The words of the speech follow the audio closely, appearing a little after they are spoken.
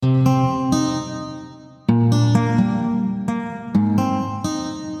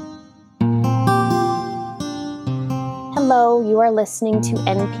You are listening to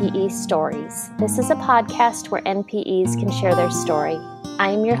NPE Stories. This is a podcast where NPEs can share their story. I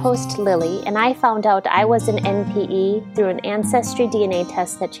am your host, Lily, and I found out I was an NPE through an Ancestry DNA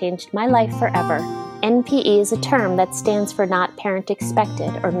test that changed my life forever. NPE is a term that stands for Not Parent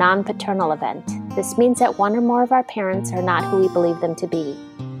Expected or Non-Paternal Event. This means that one or more of our parents are not who we believe them to be.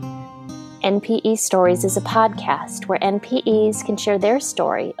 NPE Stories is a podcast where NPEs can share their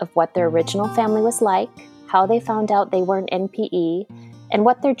story of what their original family was like, how they found out they were an NPE, and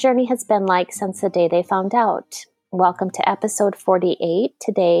what their journey has been like since the day they found out. Welcome to episode 48.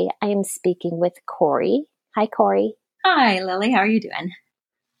 Today I am speaking with Corey. Hi, Corey. Hi, Lily. How are you doing?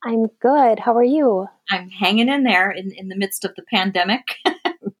 I'm good. How are you? I'm hanging in there in the midst of the pandemic.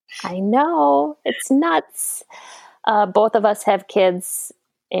 I know. It's nuts. Both of us have kids,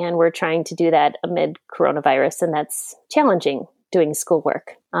 and we're trying to do that amid coronavirus, and that's challenging, doing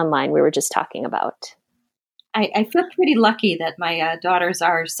schoolwork online we were just talking about. I feel pretty lucky that my daughters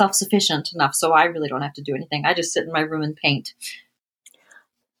are self-sufficient enough, so I really don't have to do anything. I just sit in my room and paint.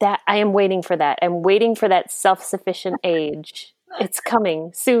 That I am waiting for that. I'm waiting for that self-sufficient age. It's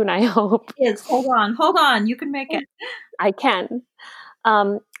coming soon, I hope. Yes. Hold on. You can make it. I can.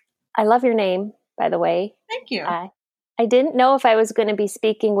 I love your name, by the way. Thank you. I didn't know if I was going to be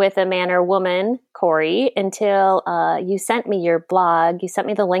speaking with a man or woman, Corey, until you sent me your blog. You sent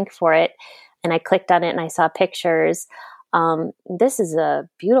me the link for it, and I clicked on it and I saw pictures. This is a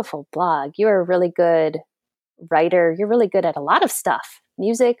beautiful blog. You're a really good writer. You're really good at a lot of stuff,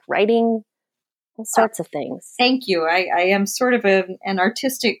 music, writing, all sorts of things. Thank you. I am sort of an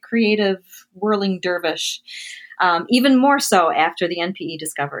artistic, creative, whirling dervish, even more so after the NPE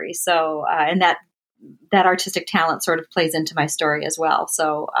discovery. So, and that artistic talent sort of plays into my story as well.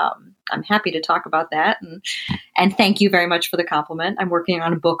 So I'm happy to talk about that. And thank you very much for the compliment. I'm working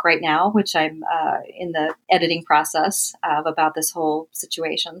on a book right now, which I'm in the editing process of about this whole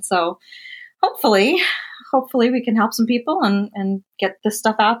situation. So hopefully we can help some people and get this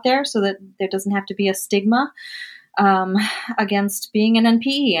stuff out there so that there doesn't have to be a stigma against being an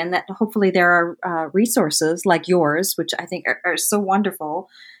NPE, and that hopefully there are resources like yours, which I think are so wonderful.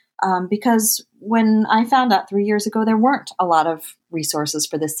 Because when I found out 3 years ago, there weren't a lot of resources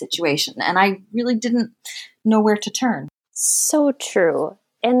for this situation, and I really didn't know where to turn. So true.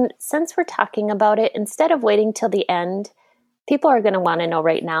 And since we're talking about it, instead of waiting till the end, people are going to want to know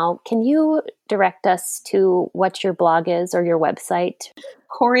right now. Can you direct us to what your blog is or your website?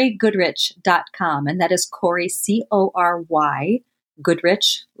 CoreyGoodrich.com, and that is Corey, C-O-R-Y,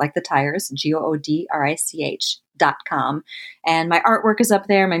 Goodrich, like the tires, Goodrich.com. And my artwork is up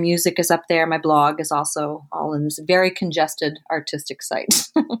there, my music is up there, my blog is also all in this very congested artistic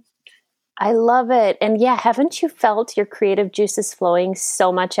site. I love it. And yeah, haven't you felt your creative juices flowing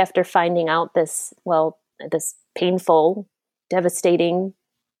so much after finding out this painful, devastating,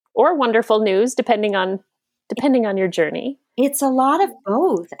 or wonderful news, depending on your journey? It's a lot of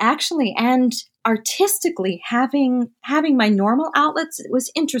both, actually, and artistically having my normal outlets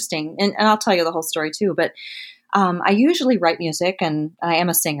was interesting. And I'll tell you the whole story too, but I usually write music, and I am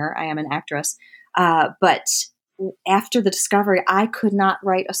a singer. I am an actress. But after the discovery, I could not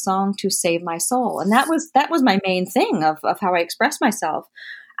write a song to save my soul. And that was my main thing of how I express myself.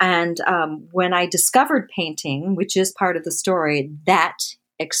 And when I discovered painting, which is part of the story, that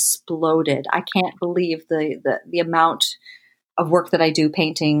exploded. I can't believe the amount of work that I do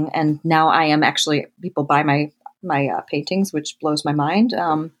painting. And now I am actually, people buy my paintings, which blows my mind.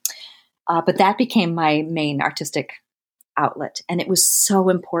 But that became my main artistic outlet. And it was so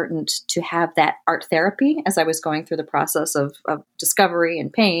important to have that art therapy as I was going through the process of discovery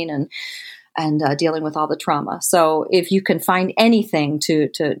and pain and dealing with all the trauma. So if you can find anything to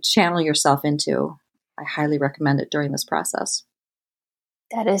channel yourself into, I highly recommend it during this process.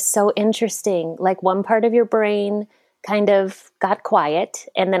 That is so interesting. Like one part of your brain kind of got quiet,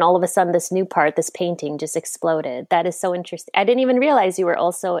 and then all of a sudden this new part, this painting, just exploded. That is so interesting. I didn't even realize you were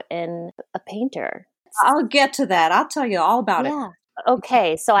also a painter. I'll get to that. I'll tell you all about it.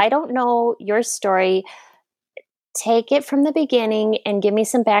 Okay, so I don't know your story. Take it from the beginning and give me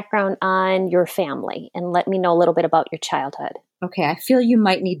some background on your family and let me know a little bit about your childhood. Okay, I feel you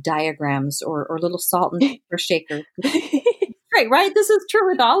might need diagrams or little salt and pepper shaker. Right? This is true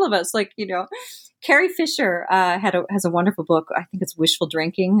with all of us. Like, Carrie Fisher has a wonderful book. I think it's Wishful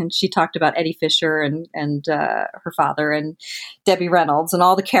Drinking, and she talked about Eddie Fisher and her father and Debbie Reynolds and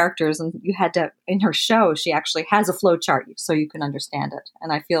all the characters. And you had to, in her show, she actually has a flow chart so you can understand it.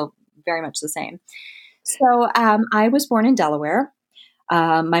 And I feel very much the same. So I was born in Delaware.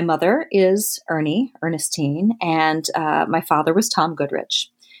 My mother is Ernestine, and my father was Tom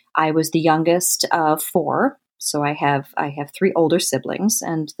Goodrich. I was the youngest of four. So I have three older siblings,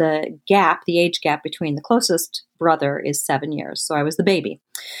 and the age gap between the closest brother is 7 years. So I was the baby.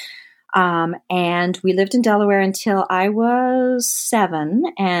 And we lived in Delaware until I was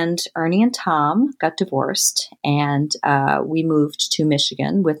 7, and Ernie and Tom got divorced, and we moved to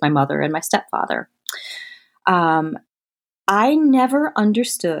Michigan with my mother and my stepfather. I never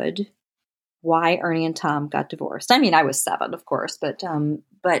understood why Ernie and Tom got divorced. I mean, I was 7, of course, but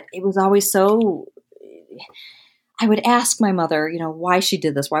it was always so. I would ask my mother, why she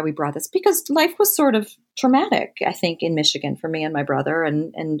did this, why we brought this, because life was sort of traumatic, I think, in Michigan for me and my brother,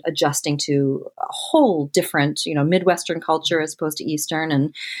 and adjusting to a whole different, Midwestern culture as opposed to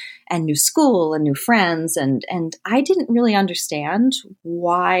Eastern, and new school and new friends. And I didn't really understand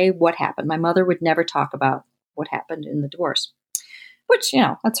what happened. My mother would never talk about what happened in the divorce, which,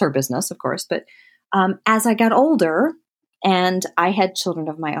 that's her business, of course. But as I got older, and I had children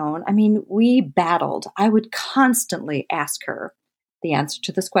of my own, I mean, we battled. I would constantly ask her the answer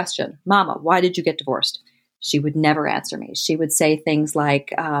to this question: Mama, why did you get divorced? She would never answer me. She would say things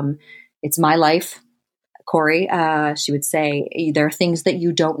like, it's my life, Corey. She would say, there are things that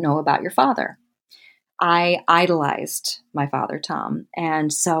you don't know about your father. I idolized my father, Tom.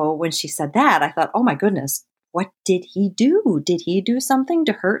 And so when she said that, I thought, oh my goodness, what did he do? Did he do something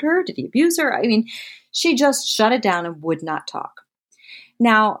to hurt her? Did he abuse her? I mean, she just shut it down and would not talk.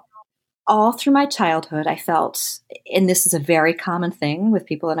 Now, all through my childhood, I felt, and this is a very common thing with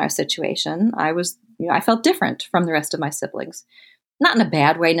people in our situation, I felt different from the rest of my siblings. Not in a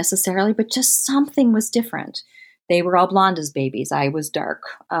bad way necessarily, but just something was different. They were all blonde as babies. I was dark.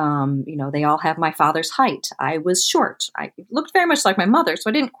 They all have my father's height. I was short. I looked very much like my mother, so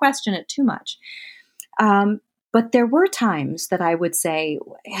I didn't question it too much. But there were times that I would say,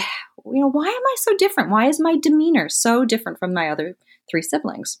 why am I so different? Why is my demeanor so different from my other 3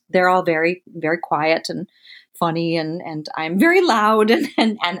 siblings? They're all very, very quiet and funny, and I'm very loud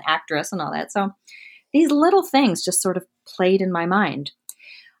and actress and all that. So these little things just sort of played in my mind.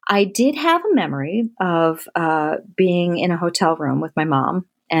 I did have a memory of being in a hotel room with my mom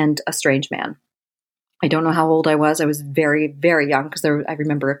and a strange man. I don't know how old I was. I was very, very young because I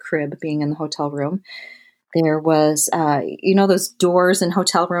remember a crib being in the hotel room. There was, those doors in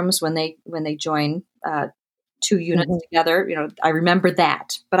hotel rooms when they join 2 units together. I remember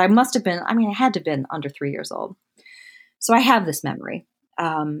that, but I had to have been under 3 years old. So I have this memory.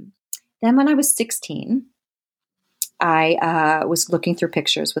 Then when I was 16, I was looking through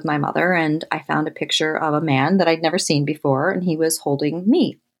pictures with my mother, and I found a picture of a man that I'd never seen before, and he was holding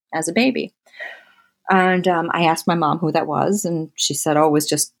me as a baby. And I asked my mom who that was, and she said, it was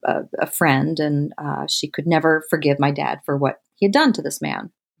just a friend, and she could never forgive my dad for what he had done to this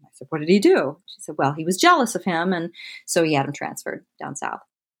man. I said, what did he do? She said, well, he was jealous of him, and so he had him transferred down south.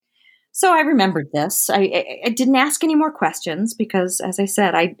 So I remembered this. I didn't ask any more questions because, as I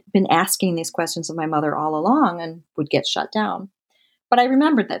said, I'd been asking these questions of my mother all along and would get shut down. But I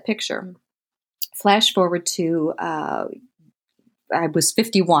remembered that picture. Flash forward to, I was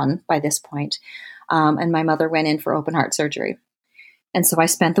 51 by this point. And my mother went in for open heart surgery. And so I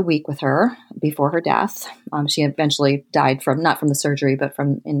spent the week with her before her death. She eventually died not from the surgery, but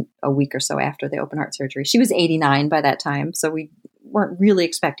from in a week or so after the open heart surgery. She was 89 by that time, so we weren't really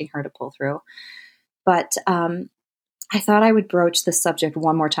expecting her to pull through. But I thought I would broach this subject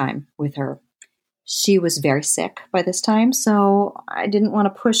one more time with her. She was very sick by this time, so I didn't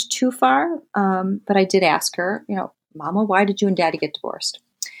want to push too far. But I did ask her, Mama, why did you and Daddy get divorced?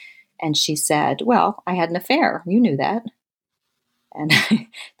 And she said, well, I had an affair. You knew that. And I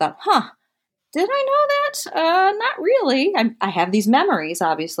thought, did I know that? Not really. I have these memories,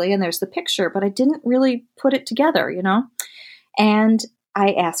 obviously, and there's the picture, but I didn't really put it together, And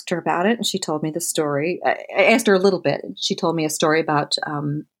I asked her about it, and she told me the story. I asked her a little bit. She told me a story about a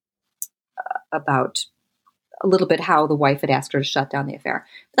little bit how the wife had asked her to shut down the affair.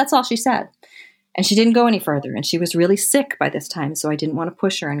 But that's all she said. And she didn't go any further, and she was really sick by this time, so I didn't want to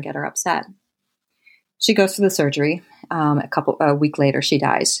push her and get her upset. She goes through the surgery. A week later, she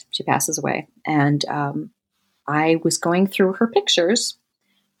dies. She passes away. And I was going through her pictures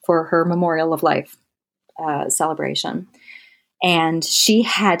for her Memorial of Life celebration. And she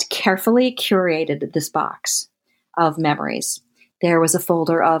had carefully curated this box of memories. There was a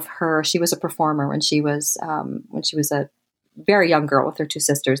folder of her. She was a performer when she was a very young girl with her 2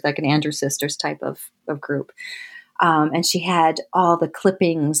 sisters, like an Andrews Sisters type of group. And she had all the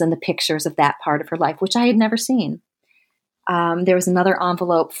clippings and the pictures of that part of her life, which I had never seen. There was another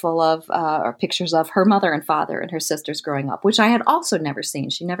envelope full of pictures of her mother and father and her sisters growing up, which I had also never seen.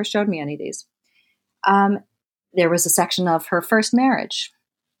 She never showed me any of these. There was a section of her first marriage.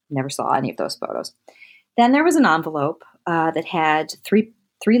 Never saw any of those photos. Then there was an envelope that had three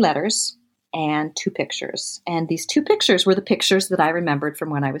letters and 2 pictures. And these 2 pictures were the pictures that I remembered from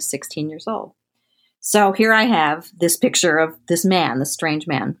when I was 16 years old. So here I have this picture of this man, this strange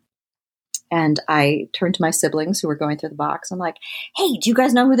man. And I turned to my siblings who were going through the box. I'm like, hey, do you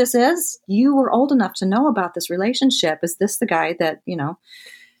guys know who this is? You were old enough to know about this relationship. Is this the guy that,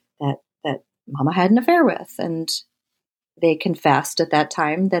 that Mama had an affair with? And they confessed at that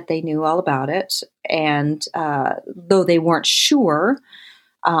time that they knew all about it. And though they weren't sure,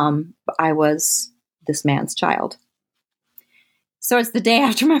 I was this man's child. So it's the day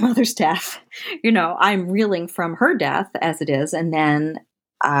after my mother's death. I'm reeling from her death as it is. And then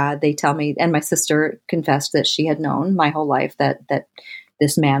they tell me, and my sister confessed that she had known my whole life that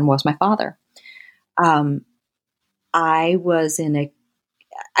this man was my father. I was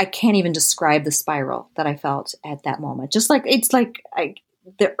I can't even describe the spiral that I felt at that moment. Just like, it's like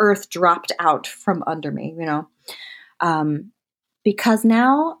the earth dropped out from under me, because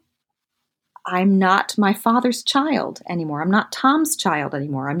now I'm not my father's child anymore. I'm not Tom's child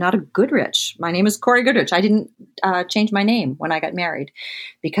anymore. I'm not a Goodrich. My name is Corey Goodrich. I didn't change my name when I got married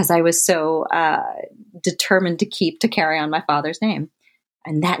because I was so determined to carry on my father's name.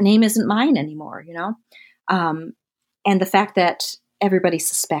 And that name isn't mine anymore, And the fact that everybody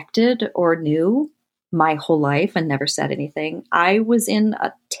suspected or knew my whole life and never said anything, I was in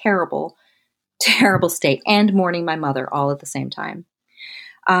a terrible, terrible state and mourning my mother all at the same time.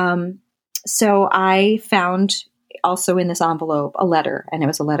 So I found also in this envelope a letter, and it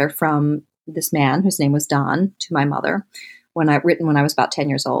was a letter from this man whose name was Don to my mother written when I was about 10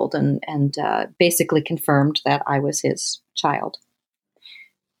 years old and basically confirmed that I was his child.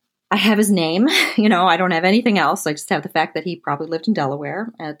 I have his name, I don't have anything else. I just have the fact that he probably lived in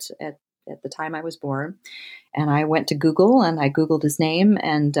Delaware at the time I was born. And I went to Google and I Googled his name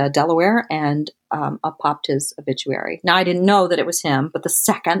and Delaware and up popped his obituary. Now, I didn't know that it was him, but the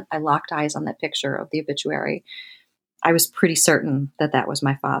second I locked eyes on that picture of the obituary, I was pretty certain that that was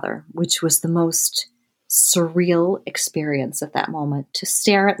my father, which was the most surreal experience at that moment, to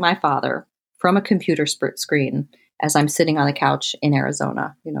stare at my father from a computer screen as I'm sitting on a couch in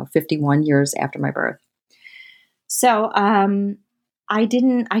Arizona, 51 years after my birth. So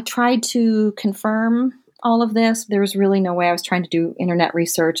I tried to confirm all of this. There was really no way. I was trying to do internet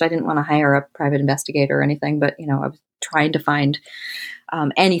research. I didn't want to hire a private investigator or anything, but I was trying to find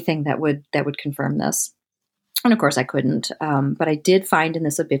anything that would confirm this. And of course I couldn't. But I did find in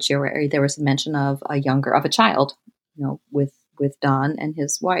this obituary, there was a mention of a child, with Don and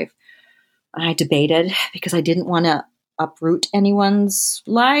his wife. And I debated because I didn't want to uproot anyone's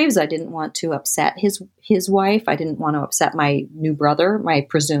lives. I didn't want to upset his wife. I didn't want to upset my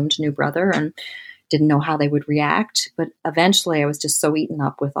presumed new brother, and didn't know how they would react. But eventually I was just so eaten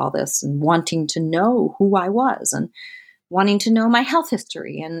up with all this and wanting to know who I was and wanting to know my health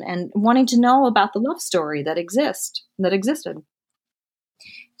history and wanting to know about the love story that existed.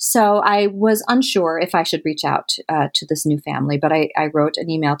 So I was unsure if I should reach out to this new family, but I wrote an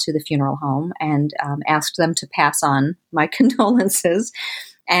email to the funeral home and asked them to pass on my condolences.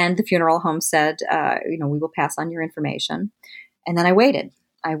 And the funeral home said, we will pass on your information. And then I waited.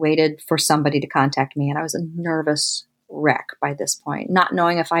 I waited for somebody to contact me, and I was a nervous wreck by this point, not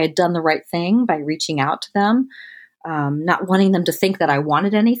knowing if I had done the right thing by reaching out to them, not wanting them to think that I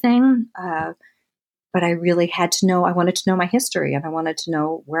wanted anything. But I really had to know, I wanted to know my history, and I wanted to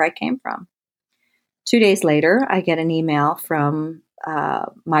know where I came from. 2 days later, I get an email from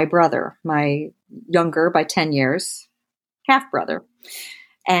my brother, my younger by 10 years, half brother.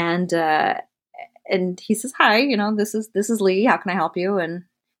 And he says, hi, this is Lee. How can I help you? And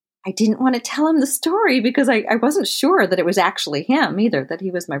I didn't want to tell him the story because I wasn't sure that it was actually him either, that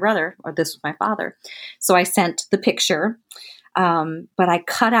he was my brother or this was my father. So I sent the picture. But I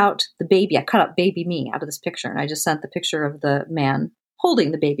cut out the baby. I cut out baby me out of this picture, and I just sent the picture of the man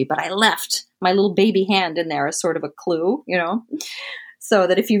holding the baby. But I left my little baby hand in there as sort of a clue, so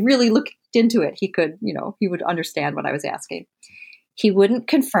that if he really looked into it, he could, he would understand what I was asking. He wouldn't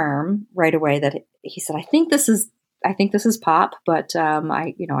confirm right away that he said, I think this is Pop, but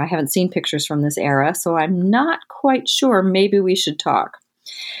I haven't seen pictures from this era, so I'm not quite sure. Maybe we should talk.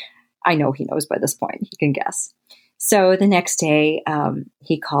 I know he knows by this point. He can guess. So the next day,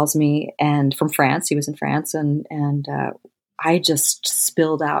 he calls me, and from France. He was in France, and I just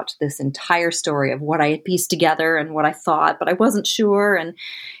spilled out this entire story of what I had pieced together and what I thought, but I wasn't sure. And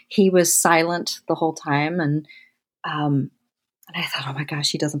he was silent the whole time, and I thought, oh my gosh,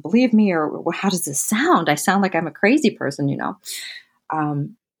 he doesn't believe me, or how does this sound? I sound like I'm a crazy person,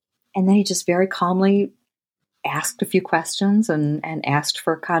 And then he just very calmly asked a few questions and asked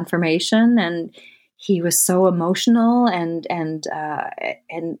for confirmation, and he was so emotional and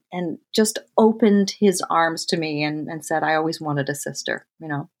just opened his arms to me and said, I always wanted a sister, you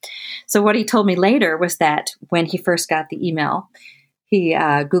know. So what he told me later was that when he first got the email, he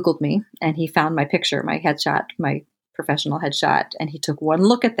Googled me and he found my picture, my headshot, my professional headshot. And he took one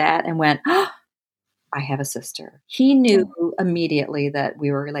look at that and went, oh, I have a sister. He knew immediately that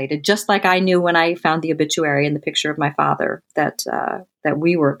we were related, just like I knew when I found the obituary and the picture of my father that that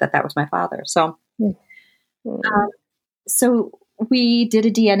was my father. So, so we did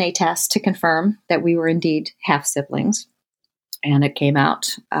a DNA test to confirm that we were indeed half siblings, and it came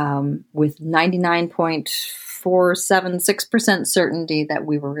out with 99.476% certainty that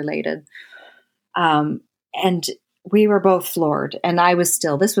we were related. And we were both floored, and I was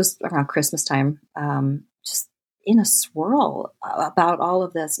still, this was around Christmas time, just in a swirl about all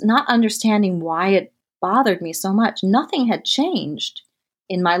of this, not understanding why it bothered me so much. Nothing had changed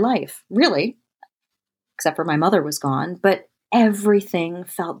in my life, really, except for my mother was gone, but everything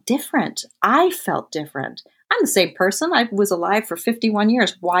felt different. I felt different. I'm the same person. I was alive for 51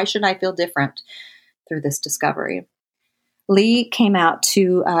 years. Why should I feel different through this discovery? Lee came out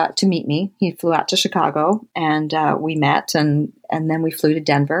to meet me. He flew out to Chicago, and we met, and then we flew to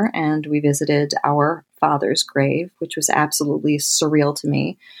Denver, and we visited our father's grave, which was absolutely surreal to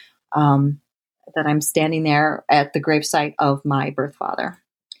me, that I'm standing there at the gravesite of my birth father.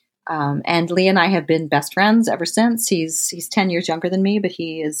 And Lee and I have been best friends ever since. He's 10 years younger than me, but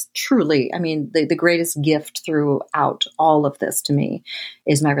he is truly, I mean, the greatest gift throughout all of this to me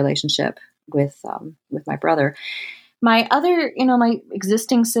is my relationship with my brother. My other, my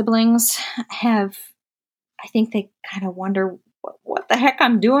existing siblings I think they kind of wonder what the heck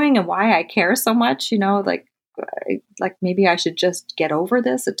I'm doing and why I care so much, like maybe I should just get over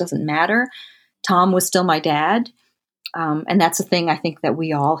this. It doesn't matter. Tom was still my dad. And that's a thing I think that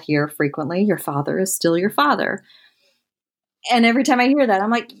we all hear frequently. Your father is still your father. And every time I hear that, I'm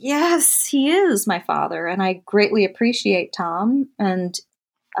like, yes, he is my father. And I greatly appreciate Tom. And,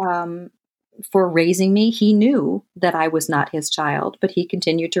 for raising me, he knew that I was not his child, but he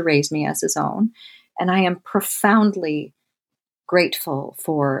continued to raise me as his own. And I am profoundly grateful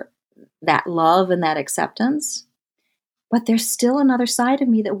for that love and that acceptance. But there's still another side of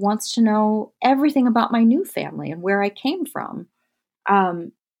me that wants to know everything about my new family and where I came from.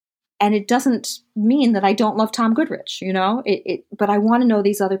 And it doesn't mean that I don't love Tom Goodrich, but I want to know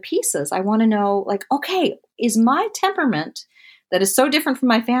these other pieces. I want to know, okay, is my temperament that is so different from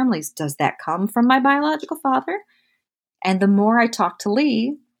my family's, does that come from my biological father? And the more I talk to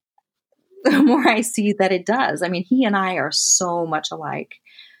Lee, the more I see that it does. I mean, he and I are so much alike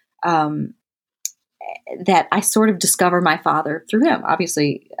that I sort of discover my father through him.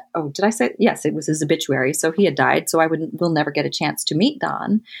 Obviously, did I say? Yes, it was his obituary. So he had died, so we'll never get a chance to meet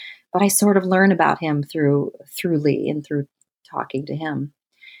Don. But I sort of learn about him through Lee and through talking to him.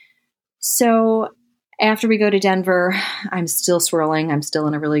 So after we go to Denver, I'm still swirling. I'm still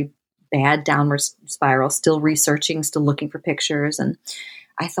in a really bad downward spiral, still researching, still looking for pictures. And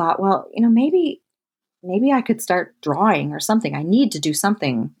I thought, well, maybe I could start drawing or something. I need to do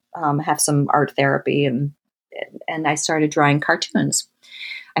something, have some art therapy. And I started drawing cartoons.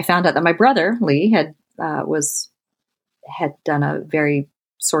 I found out that my brother, Lee, had done a very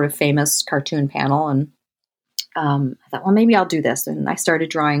sort of famous cartoon panel, and I thought, well, maybe I'll do this. And I started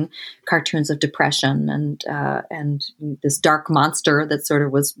drawing cartoons of depression and this dark monster that sort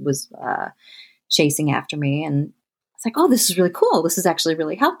of was chasing after me. And it's like, oh, this is really cool. This is actually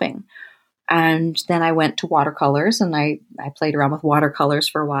really helping. And then I went to watercolors, and I played around with watercolors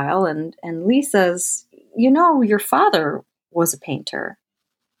for a while. And Lee says, your father was a painter.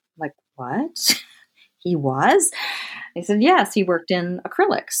 I'm like, what? He was? He said, yes, he worked in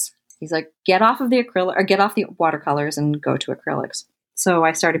acrylics. He's like, get off the watercolors and go to acrylics. So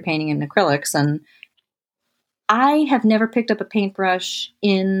I started painting in acrylics, and I have never picked up a paintbrush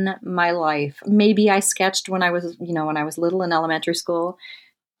in my life. Maybe I sketched when I was little in elementary school.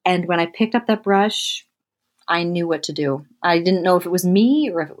 And when I picked up that brush, I knew what to do. I didn't know if it was me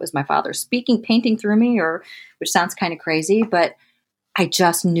or if it was my father painting through me, which sounds kind of crazy, but I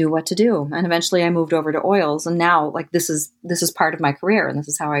just knew what to do. And eventually I moved over to oils. And now this is part of my career. And this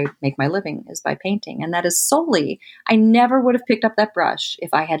is how I make my living, is by painting. And that is solely, I never would have picked up that brush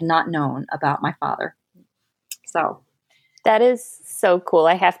if I had not known about my father. So that is so cool.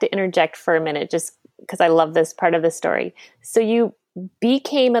 I have to interject for a minute just because I love this part of the story. So you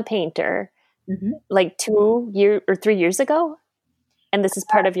became a painter 2 years or 3 years ago? And this is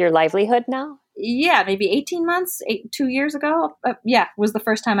part of your livelihood now? maybe 18 months, 2 years ago. Was the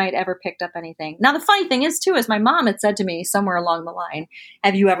first time I'd ever picked up anything. Now, the funny thing is, too, is my mom had said to me somewhere along the line,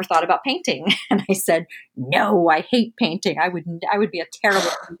 have you ever thought about painting? And I said, no, I hate painting. I would be a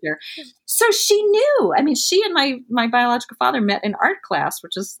terrible painter. So she knew. I mean, she and my biological father met in art class,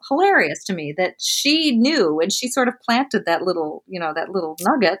 which is hilarious to me that she knew, and she sort of planted that little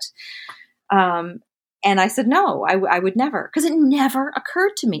nugget. And I said, no, I would never, because it never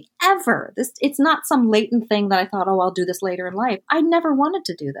occurred to me ever. It's not some latent thing that I thought, oh, I'll do this later in life. I never wanted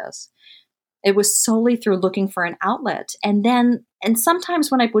to do this. It was solely through looking for an outlet. And sometimes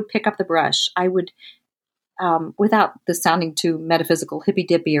when I would pick up the brush, I would, without this sounding too metaphysical, hippy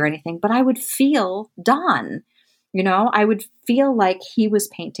dippy or anything, but I would feel Don. I would feel like he was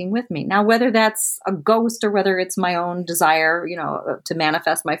painting with me. Now, whether that's a ghost or whether it's my own desire, to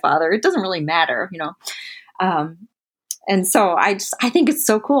manifest my father, it doesn't really matter, And so I think it's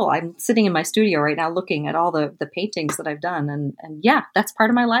so cool. I'm sitting in my studio right now looking at all the paintings that I've done. And yeah, that's part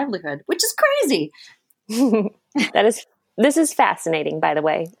of my livelihood, which is crazy. This is fascinating, by the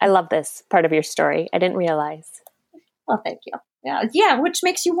way. I love this part of your story. I didn't realize. Well, thank you. Yeah, which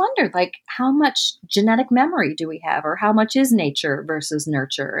makes you wonder, like, how much genetic memory do we have, or how much is nature versus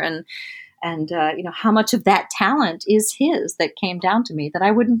nurture, and how much of that talent is his that came down to me that I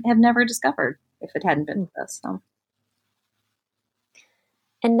wouldn't have never discovered if it hadn't been for this. So.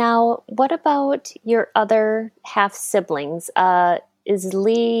 And now, what about your other half siblings? Is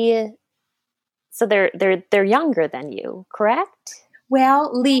Lee? So they're younger than you, correct?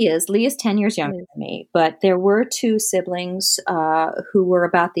 Well, Lee is 10 years younger than me, but there were two siblings who were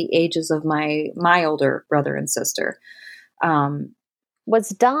about the ages of my older brother and sister. Was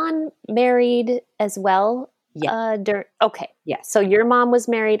Don married as well? Yeah. Okay. Yes. So your mom was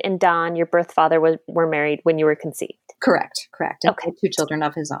married, and Don, your birth father, were married when you were conceived. Correct. And okay. Had two children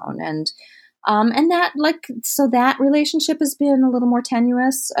of his own, and that so that relationship has been a little more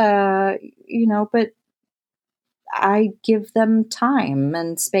tenuous, but I give them time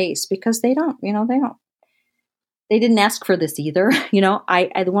and space because they didn't ask for this either.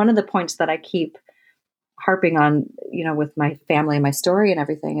 I one of the points that I keep harping on, with my family and my story and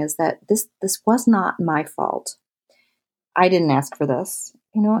everything is that this was not my fault. I didn't ask for this,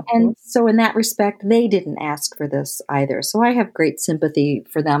 and so in that respect, they didn't ask for this either. So I have great sympathy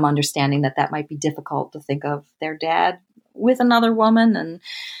for them, understanding that might be difficult to think of their dad with another woman and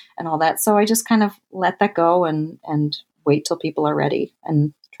all that. So I just kind of let that go and wait till people are ready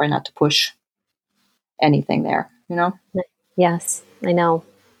and try not to push anything there, Yes, I know.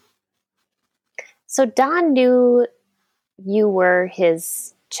 So Don knew you were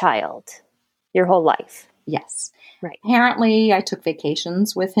his child your whole life. Yes. Right. Apparently I took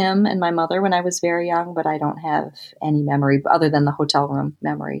vacations with him and my mother when I was very young, but I don't have any memory other than the hotel room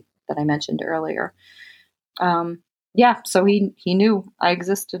memory that I mentioned earlier. So he knew I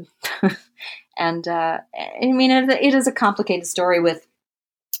existed. And it is a complicated story with,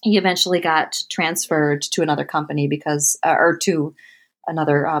 he eventually got transferred to another company or to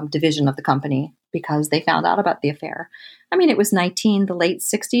another division of the company because they found out about the affair. I mean, it was the late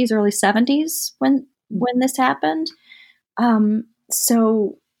 60s, early 70s when this happened.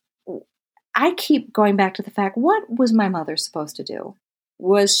 So I keep going back to the fact, what was my mother supposed to do?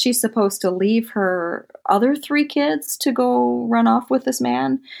 Was she supposed to leave her other 3 kids to go run off with this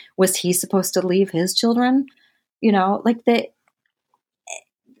man? Was he supposed to leave his children? It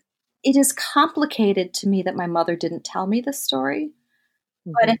is complicated to me that my mother didn't tell me this story.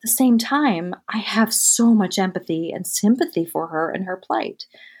 Mm-hmm. But at the same time, I have so much empathy and sympathy for her and her plight.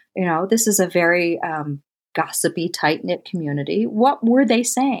 This is a very gossipy, tight-knit community. What were they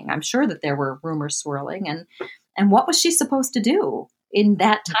saying? I'm sure that there were rumors swirling. And what was she supposed to do in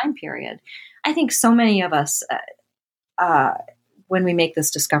that time period? I think so many of us, when we make this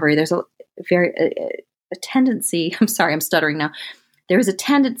discovery, there's a tendency, I'm sorry, I'm stuttering now. There is a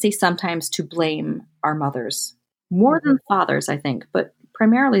tendency sometimes to blame our mothers more than fathers, I think, but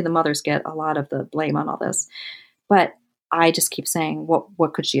primarily the mothers get a lot of the blame on all this. But I just keep saying,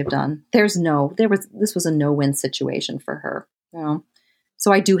 what could she have done? This was a no-win situation for her,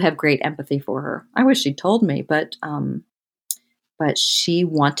 So I do have great empathy for her. I wish she'd told me, but she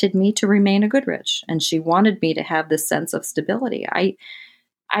wanted me to remain a Goodrich, and she wanted me to have this sense of stability. I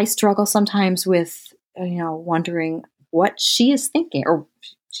struggle sometimes with, wondering what she is thinking, or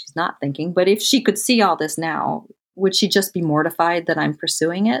she's not thinking, but if she could see all this now, would she just be mortified that I'm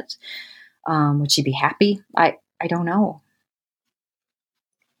pursuing it? Would she be happy? I don't know.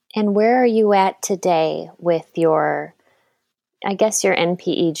 And where are you at today with your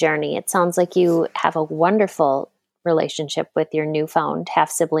NPE journey? It sounds like you have a wonderful relationship with your newfound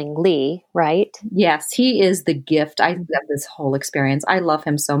half-sibling Lee, right? Yes, he is the gift of this whole experience. I love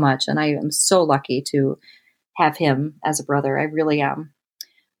him so much, and I am so lucky to have him as a brother. I really am.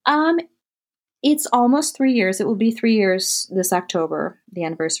 Um, it's almost 3 years. It will be 3 years this October, the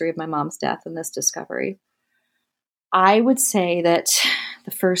anniversary of my mom's death and this discovery. I would say that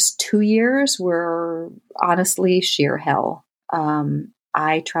the first 2 years were honestly sheer hell.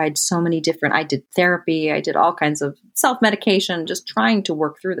 I tried so many I did therapy, I did all kinds of self-medication, just trying to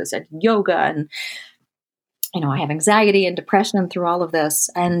work through this. I did yoga, and, I have anxiety and depression through all of this.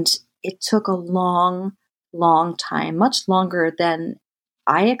 And it took a long, long time, much longer than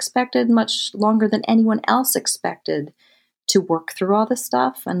I expected, much longer than anyone else expected, to work through all this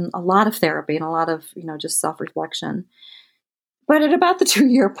stuff, and a lot of therapy and a lot of, just self-reflection. But at about the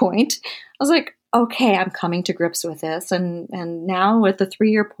 2-year point, I was like, okay, I'm coming to grips with this. And now at the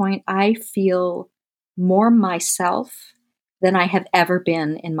 3-year point, I feel more myself than I have ever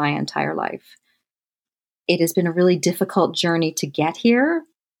been in my entire life. It has been a really difficult journey to get here,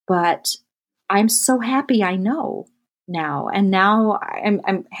 but I'm so happy I know now. And now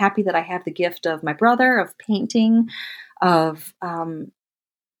I'm happy that I have the gift of my brother, of painting, of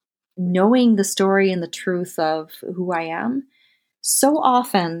knowing the story and the truth of who I am. So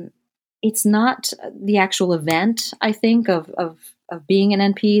often, it's not the actual event, I think, of being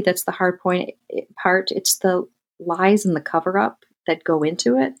an NP that's the hard part. It's the lies and the cover-up that go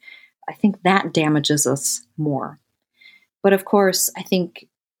into it. I think that damages us more. But of course, I think,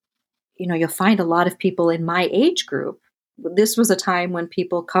 you'll find a lot of people in my age group. This was a time when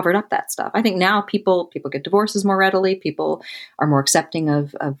people covered up that stuff. I think now people get divorces more readily. People are more accepting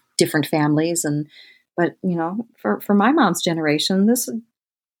of different families. But for my mom's generation,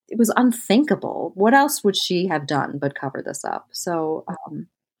 it was unthinkable. What else would she have done but cover this up? So,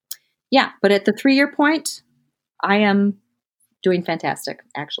 but at the 3-year point, I am doing fantastic,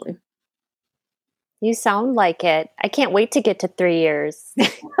 actually. You sound like it. I can't wait to get to 3 years.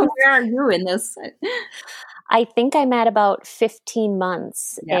 Where are you in this? I think I'm at about 15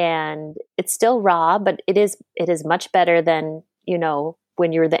 months, and it's still raw, but it is much better than,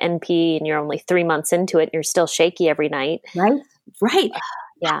 when you're the NP and you're only 3 months into it and you're still shaky every night. Right.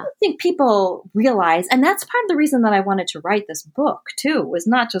 Yeah. I don't think people realize, and that's part of the reason that I wanted to write this book too, was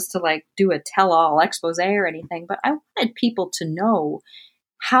not just to do a tell-all expose or anything, but I wanted people to know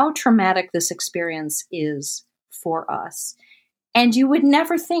how traumatic this experience is for us. And you would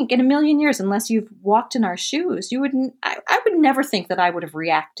never think in a million years, unless you've walked in our shoes, I would never think that I would have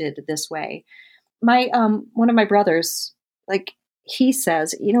reacted this way. One of my brothers, he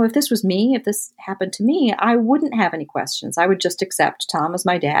says, if this was me, if this happened to me, I wouldn't have any questions. I would just accept Tom as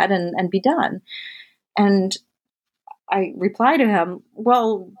my dad and be done. And I reply to him,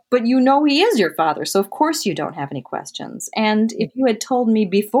 well, but he is your father, so of course you don't have any questions. And if you had told me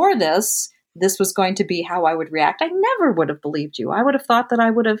before this was going to be how I would react, I never would have believed you. I would have thought that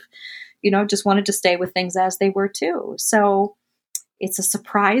I would have, just wanted to stay with things as they were too. So it's a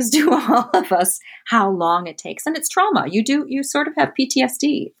surprise to all of us how long it takes. And it's trauma. You sort of have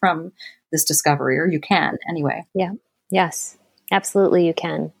PTSD from this discovery, or you can anyway. Yeah. Yes, absolutely. You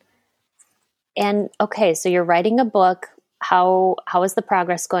can. And okay, so you're writing a book. How is the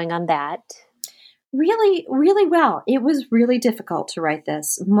progress going on that? Really, really well. It was really difficult to write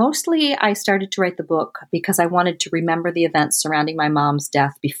this. Mostly I started to write the book because I wanted to remember the events surrounding my mom's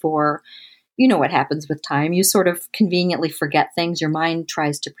death before. You know what happens with time. You sort of conveniently forget things. Your mind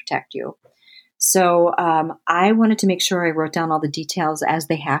tries to protect you. So I wanted to make sure I wrote down all the details as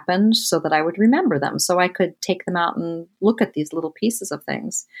they happened so that I would remember them, so I could take them out and look at these little pieces of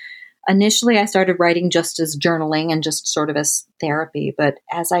things. Initially, I started writing just as journaling and just sort of as therapy. But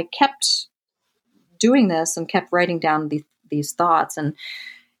as I kept doing this and kept writing down these thoughts and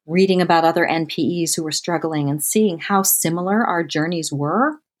reading about other NPEs who were struggling and seeing how similar our journeys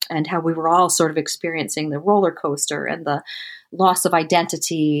were, and how we were all sort of experiencing the roller coaster and the loss of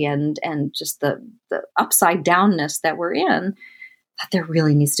identity and just the upside downness that we're in, that there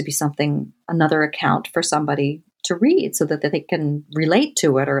really needs to be another account for somebody to read so that they can relate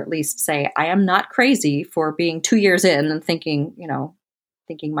to it, or at least say, I am not crazy for being 2 years in and thinking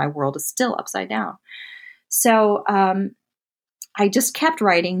my world is still upside down. So I just kept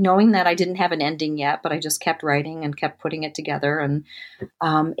writing, knowing that I didn't have an ending yet, but I just kept writing and kept putting it together. And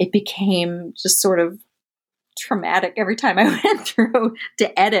it became just sort of traumatic every time I went through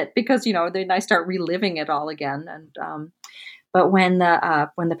to edit, because, then I start reliving it all again. And but when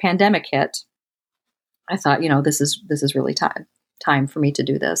the pandemic hit, I thought, this is really time for me to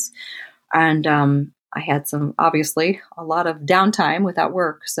do this. And I had obviously a lot of downtime without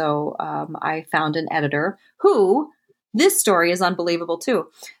work. So I found an editor who, this story is unbelievable too.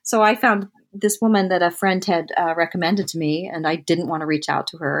 So I found this woman that a friend had recommended to me, and I didn't want to reach out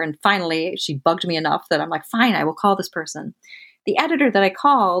to her. And finally, she bugged me enough that I'm like, fine, I will call this person. The editor that I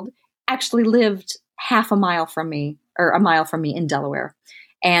called actually lived half a mile from me, or a mile from me in Delaware.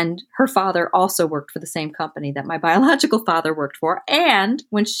 And her father also worked for the same company that my biological father worked for. And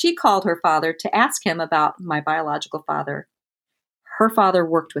when she called her father to ask him about my biological father, her father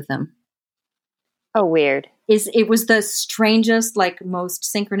worked with him. Oh, weird. It was the strangest, like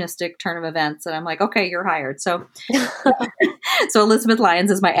most synchronistic turn of events. And I'm like, okay, you're hired. So Elizabeth Lyons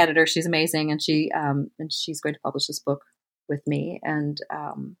is my editor. She's amazing. And she's going to publish this book with me. And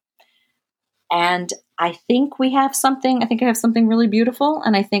I think I have something really beautiful.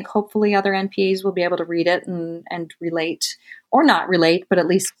 And I think hopefully other NPEs will be able to read it and relate, or not relate, but at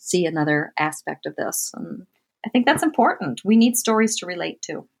least see another aspect of this. And I think that's important. We need stories to relate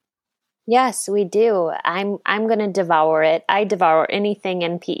to. Yes, we do. I'm going to devour it. I devour anything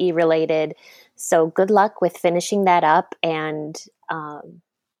NPE related. So good luck with finishing that up. And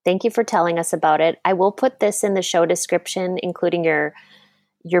thank you for telling us about it. I will put this in the show description, including your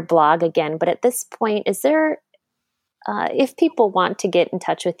blog again. But at this point, is there, if people want to get in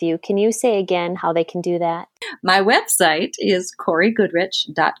touch with you, can you say again how they can do that? My website is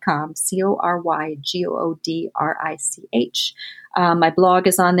CoriGoodrich.com, CoriGoodrich. My blog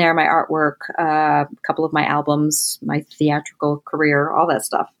is on there, my artwork, a couple of my albums, my theatrical career, all that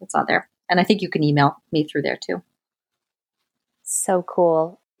stuff. It's on there. And I think you can email me through there too. So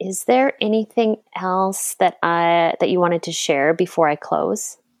cool. Is there anything else that you wanted to share before I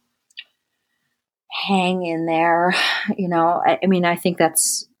close? Hang in there. I think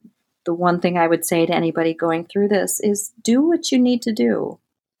that's the one thing I would say to anybody going through this is do what you need to do.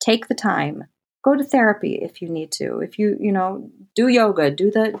 Take the time. Go to therapy if you need to. If you do yoga,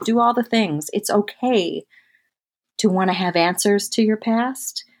 do all the things. It's okay to want to have answers to your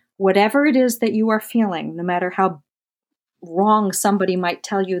past. Whatever it is that you are feeling, no matter how wrong somebody might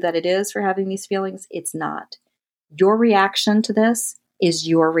tell you that it is for having these feelings, it's not. Your reaction to this is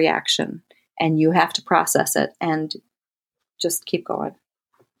your reaction, and you have to process it and just keep going.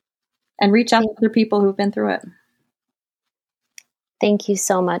 And reach out to other people who've been through it. Thank you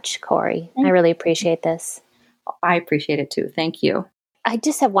so much, Cori. I really appreciate this. I appreciate it too. Thank you. I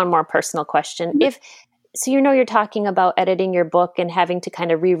just have one more personal question. Mm-hmm. You're talking about editing your book and having to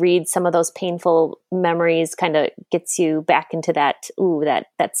kind of reread some of those painful memories, kind of gets you back into that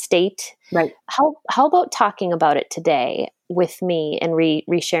state. Right. How about talking about it today with me and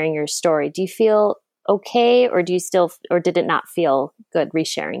resharing your story? Do you feel okay, or did it not feel good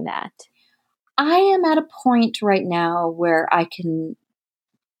resharing that? I am at a point right now where I can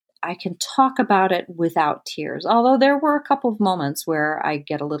talk about it without tears. Although there were a couple of moments where I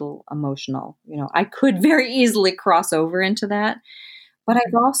get a little emotional. I could very easily cross over into that. But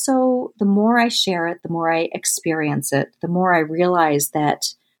I've also, the more I share it, the more I experience it, the more I realize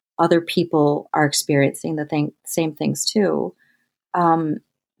that other people are experiencing the same things too. The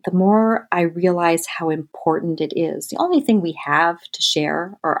more I realize how important it is. The only thing we have to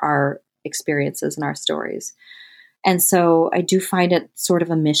share are our experiences and our stories. And so I do find it sort of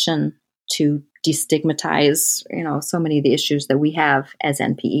a mission to destigmatize, so many of the issues that we have as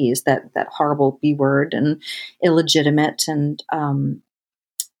NPEs, that horrible B word and illegitimate. And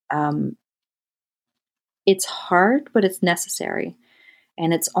it's hard, but it's necessary.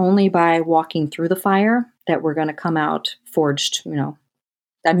 And it's only by walking through the fire that we're going to come out forged.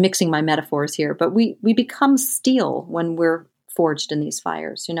 I'm mixing my metaphors here, but we become steel when we're forged in these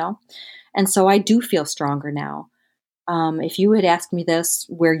fires, And so I do feel stronger now. If you had asked me this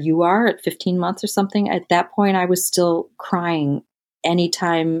where you are at 15 months or something, at that point I was still crying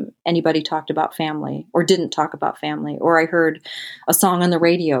anytime anybody talked about family or didn't talk about family, or I heard a song on the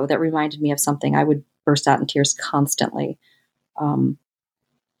radio that reminded me of something, I would burst out in tears constantly. So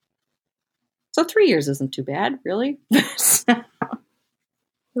 3 years isn't too bad, really.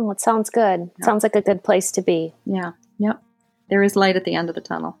 Well, it sounds good. It sounds like a good place to be. Yeah. Yep. There is light at the end of the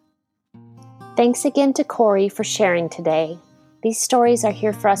tunnel. Thanks again to Cori for sharing today. These stories are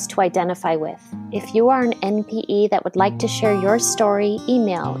here for us to identify with. If you are an NPE that would like to share your story,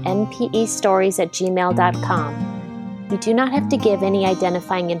 email npestories@gmail.com. You do not have to give any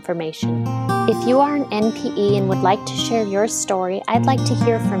identifying information. If you are an NPE and would like to share your story, I'd like to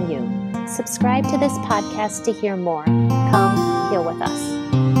hear from you. Subscribe to this podcast to hear more. Come heal with us.